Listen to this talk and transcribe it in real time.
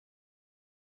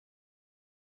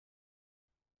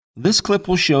This clip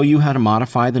will show you how to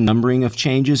modify the numbering of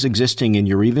changes existing in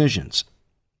your revisions.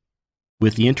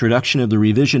 With the introduction of the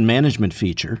Revision Management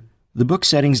feature, the Book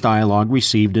Settings dialog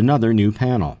received another new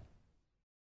panel.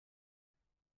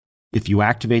 If you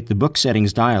activate the Book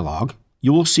Settings dialog,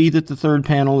 you will see that the third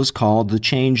panel is called the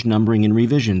Change Numbering and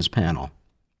Revisions panel.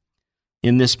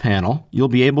 In this panel, you'll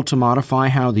be able to modify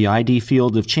how the ID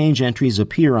field of change entries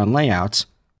appear on layouts,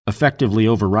 effectively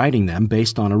overriding them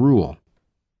based on a rule.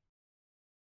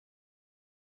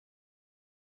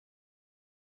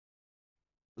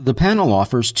 The panel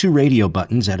offers two radio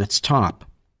buttons at its top.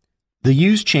 The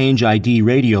Use Change ID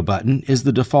radio button is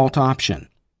the default option.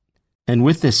 And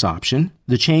with this option,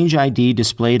 the Change ID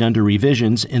displayed under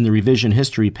Revisions in the Revision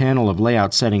History panel of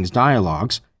Layout Settings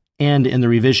dialogs and in the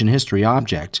Revision History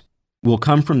object will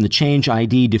come from the Change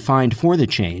ID defined for the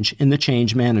change in the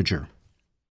Change Manager.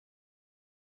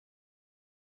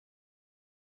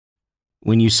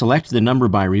 When you select the Number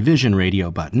by Revision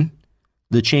radio button,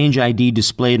 the Change ID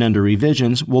displayed under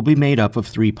Revisions will be made up of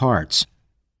three parts.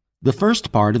 The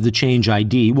first part of the Change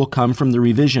ID will come from the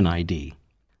Revision ID.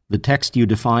 The text you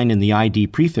define in the ID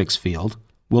prefix field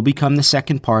will become the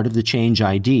second part of the Change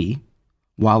ID,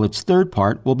 while its third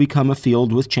part will become a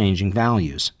field with changing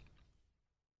values.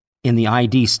 In the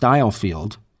ID Style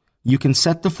field, you can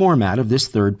set the format of this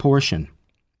third portion.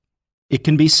 It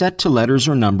can be set to letters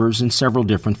or numbers in several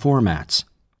different formats.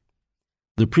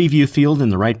 The Preview field in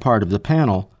the right part of the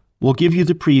panel will give you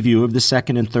the preview of the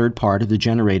second and third part of the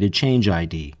generated Change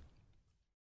ID.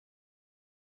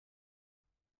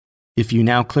 If you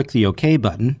now click the OK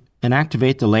button and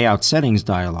activate the Layout Settings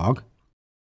dialog,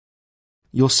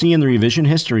 you'll see in the Revision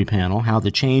History panel how the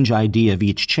Change ID of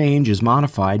each change is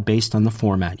modified based on the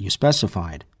format you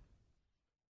specified.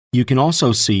 You can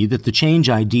also see that the Change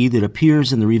ID that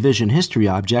appears in the Revision History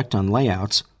object on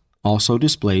Layouts also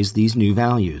displays these new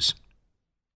values.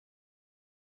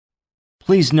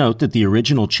 Please note that the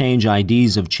original Change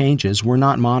IDs of changes were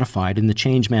not modified in the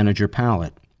Change Manager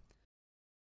palette.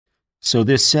 So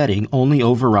this setting only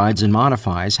overrides and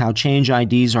modifies how Change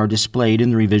IDs are displayed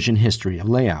in the Revision History of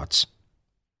Layouts.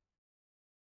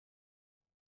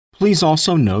 Please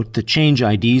also note that Change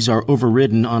IDs are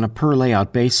overridden on a per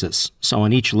layout basis, so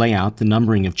on each layout the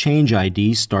numbering of Change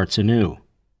IDs starts anew.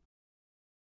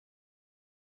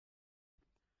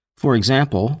 For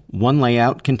example, one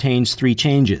layout contains three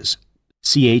changes: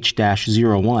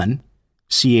 CH-01,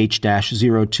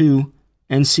 CH-02,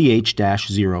 and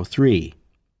CH-03.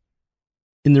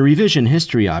 In the Revision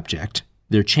History object,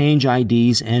 their Change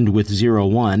IDs end with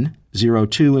 01,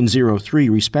 02, and 03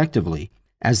 respectively,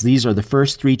 as these are the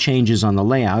first three changes on the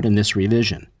layout in this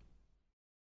revision.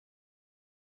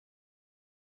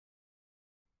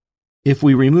 If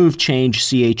we remove change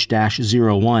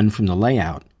CH-01 from the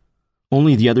layout,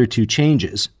 only the other two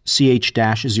changes,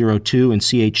 CH-02 and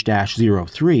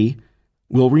CH-03,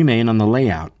 will remain on the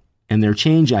layout, and their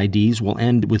Change IDs will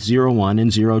end with 01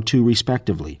 and 02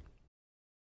 respectively.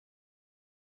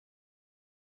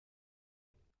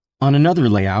 On another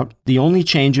layout, the only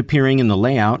change appearing in the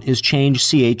layout is change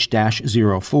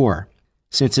CH-04.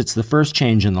 Since it's the first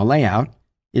change in the layout,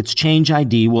 its Change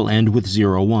ID will end with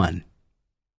 01.